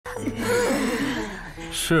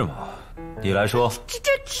是吗？你来说。这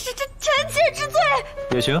臣妾知罪。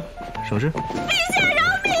也行，省事。陛下饶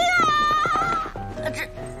命啊！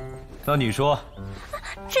那你说。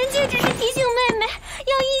臣妾只是提醒妹妹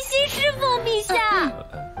要一心侍奉陛下。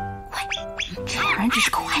喂，这两人只是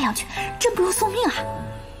口嗨两句，真不用送命啊！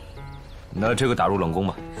那这个打入冷宫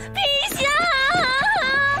吧。陛下。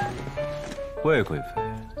魏贵妃。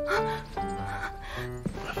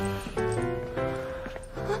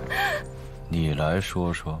你来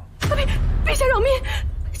说说。陛下饶命！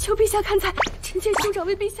求陛下看在臣妾兄长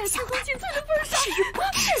为陛下尽忠尽瘁的份上，至于不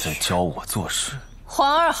至于？在教我做事。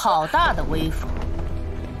皇儿好大的威风！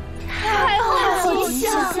太后吉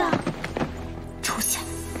祥！出现，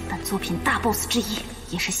本作品大 boss 之一，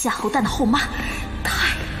也是夏侯诞的后妈，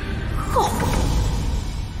太后。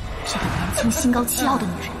这个年轻、心高气傲的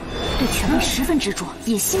女人，对权力十分执着，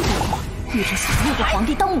野心勃勃，一直想越过皇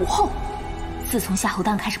帝当母后。自从夏侯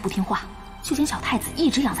诞开始不听话，就将小太子一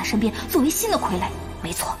直养在身边，作为新的傀儡。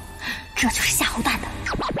没错，这就是夏侯诞的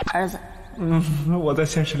儿子。我在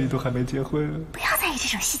现实里都还没结婚。不要在意这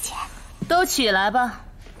种细节。都起来吧。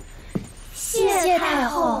谢太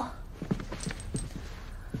后。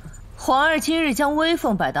皇儿今日将威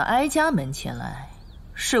风摆到哀家门前来，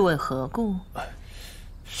是为何故？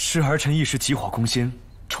是儿臣一时急火攻心，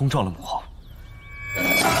冲撞了母后。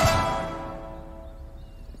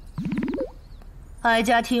哀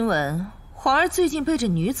家听闻，皇儿最近被这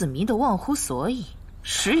女子迷得忘乎所以，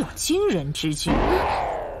实有惊人之举。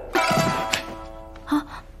啊？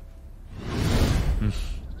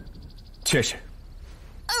确实。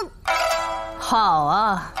好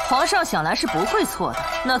啊，皇上想来是不会错的，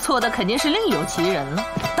那错的肯定是另有其人了。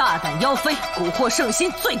大胆妖妃，蛊惑圣心，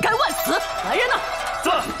罪该万死！来人呐！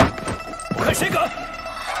在，我看谁敢！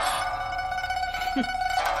哼，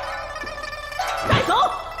带走。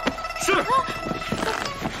是。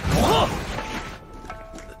母后。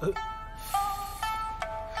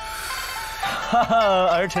哈哈，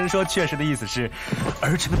儿臣说确实的意思是，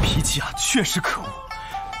儿臣的脾气啊，确实可恶。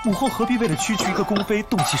母后何必为了区区一个宫妃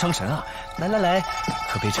动气伤神啊？来，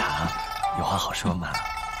喝杯茶，有话好说嘛。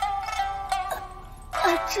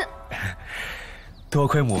这多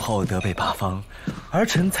亏母后德备八方，儿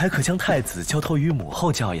臣才可将太子交托于母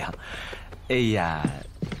后教养。哎呀，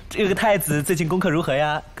这个太子最近功课如何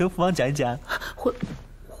呀？跟父王讲一讲。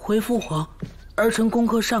回父皇，儿臣功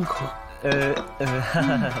课尚可。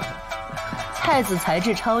太子才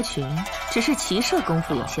智超群，只是骑射功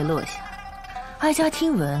夫有些落下。哀家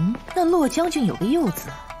听闻那骆将军有个幼子，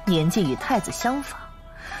年纪与太子相仿，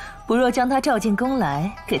不若将他召进宫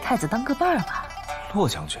来，给太子当个伴儿吧。骆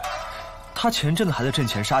将军，他前阵子还在阵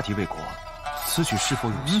前杀敌为国，此举是否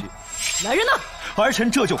有戏？来人呐！儿臣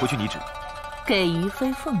这就回去拟旨。给于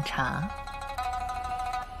妃奉茶。